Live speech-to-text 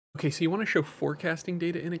Okay, so you want to show forecasting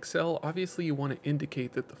data in Excel. Obviously, you want to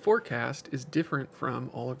indicate that the forecast is different from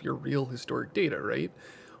all of your real historic data, right?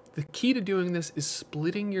 The key to doing this is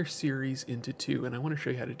splitting your series into two, and I want to show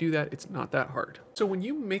you how to do that. It's not that hard. So when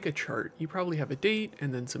you make a chart, you probably have a date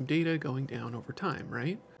and then some data going down over time,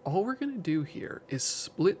 right? All we're going to do here is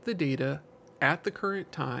split the data at the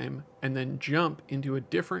current time and then jump into a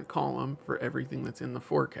different column for everything that's in the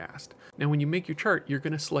forecast. Now, when you make your chart, you're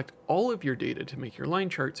going to select all of your data to make your line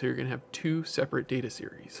chart, so you're going to have two separate data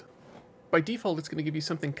series. By default, it's going to give you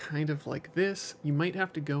something kind of like this. You might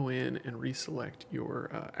have to go in and reselect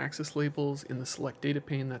your axis labels in the select data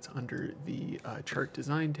pane that's under the chart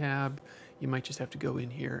design tab. You might just have to go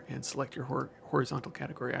in here and select your horizontal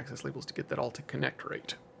category axis labels to get that all to connect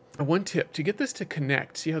right. One tip, to get this to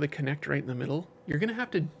connect, see how they connect right in the middle? You're going to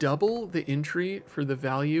have to double the entry for the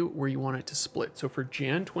value where you want it to split. So for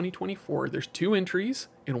Jan 2024, there's two entries.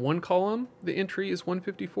 In one column, the entry is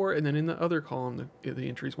 154, and then in the other column, the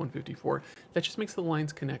entry is 154. That just makes the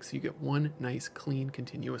lines connect so you get one nice, clean,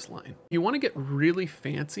 continuous line. If you want to get really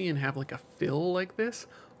fancy and have like a fill like this,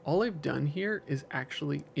 all I've done here is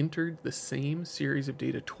actually entered the same series of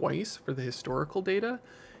data twice for the historical data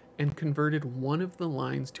and converted one of the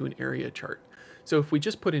lines to an area chart. So if we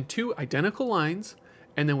just put in two identical lines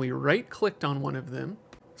and then we right-clicked on one of them,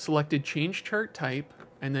 selected change chart type,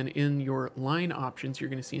 and then in your line options, you're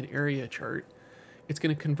going to see an area chart. It's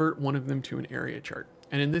going to convert one of them to an area chart.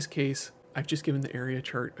 And in this case, I've just given the area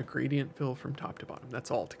chart a gradient fill from top to bottom.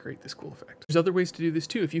 That's all to create this cool effect. There's other ways to do this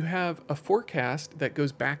too. If you have a forecast that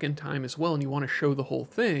goes back in time as well and you want to show the whole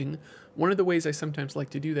thing, one of the ways I sometimes like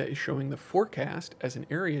to do that is showing the forecast as an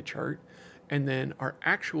area chart and then our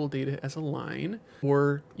actual data as a line,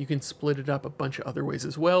 or you can split it up a bunch of other ways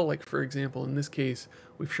as well. Like for example, in this case,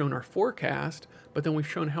 we've shown our forecast, but then we've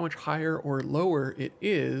shown how much higher or lower it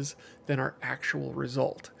is than our actual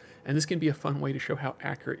result. And this can be a fun way to show how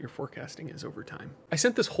accurate your forecasting is over time. I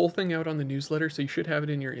sent this whole thing out on the newsletter, so you should have it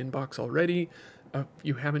in your inbox already. If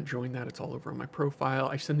you haven't joined that, it's all over on my profile.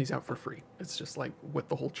 I send these out for free. It's just like what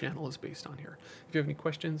the whole channel is based on here. If you have any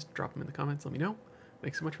questions, drop them in the comments, let me know.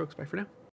 Thanks so much, folks. Bye for now.